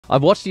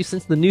I've watched you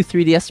since the new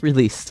 3DS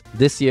released.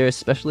 This year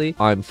especially,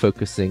 I'm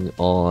focusing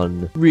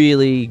on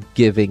really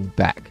giving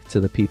back to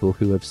the people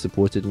who have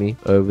supported me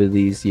over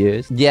these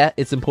years. Yeah,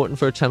 it's important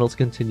for a channel to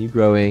continue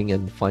growing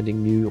and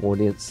finding new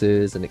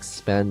audiences and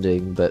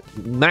expanding, but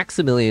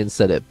Maximilian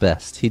said it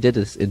best. He did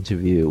this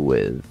interview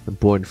with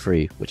Born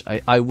Free, which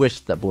I wish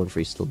that Born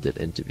Free still did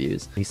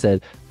interviews. He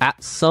said,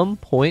 at some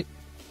point,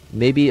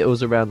 maybe it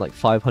was around like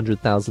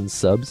 500,000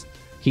 subs,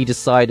 he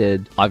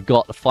decided, I've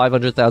got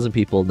 500,000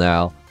 people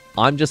now,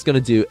 I'm just going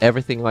to do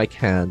everything I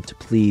can to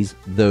please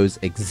those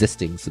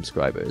existing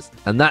subscribers.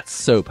 And that's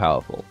so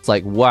powerful. It's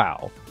like,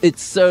 wow.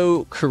 It's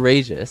so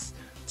courageous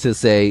to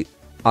say,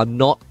 I'm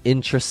not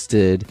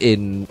interested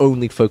in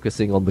only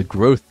focusing on the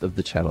growth of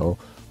the channel.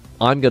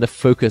 I'm going to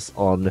focus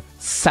on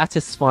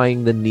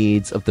satisfying the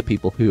needs of the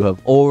people who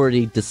have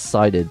already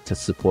decided to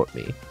support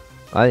me.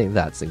 I think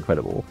that's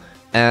incredible.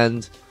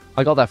 And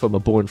I got that from a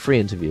Born Free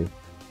interview.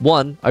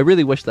 One, I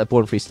really wish that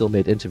Born Free still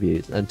made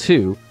interviews. And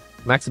two,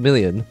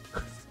 Maximilian,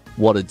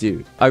 what a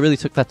dude. I really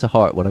took that to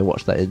heart when I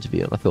watched that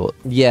interview, and I thought,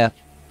 yeah,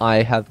 I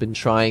have been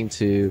trying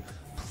to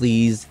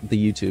please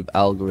the YouTube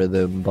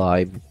algorithm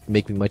by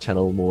making my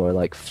channel more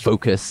like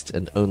focused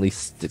and only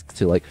stick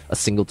to like a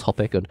single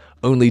topic and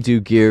only do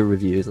gear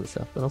reviews and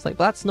stuff. And I was like,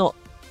 that's not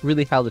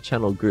really how the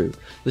channel grew.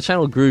 The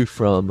channel grew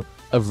from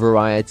a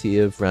variety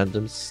of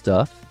random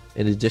stuff,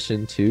 in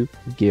addition to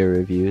gear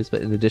reviews,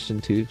 but in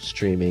addition to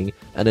streaming,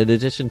 and in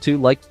addition to,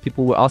 like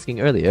people were asking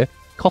earlier,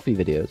 coffee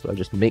videos where I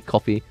just make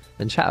coffee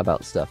and chat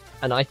about stuff.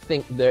 And I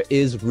think there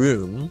is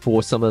room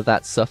for some of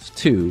that stuff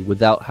too,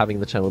 without having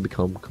the channel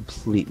become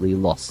completely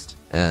lost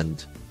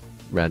and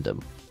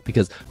random,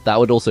 because that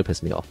would also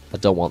piss me off. I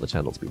don't want the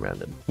channel to be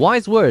random.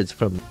 Wise words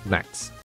from Max.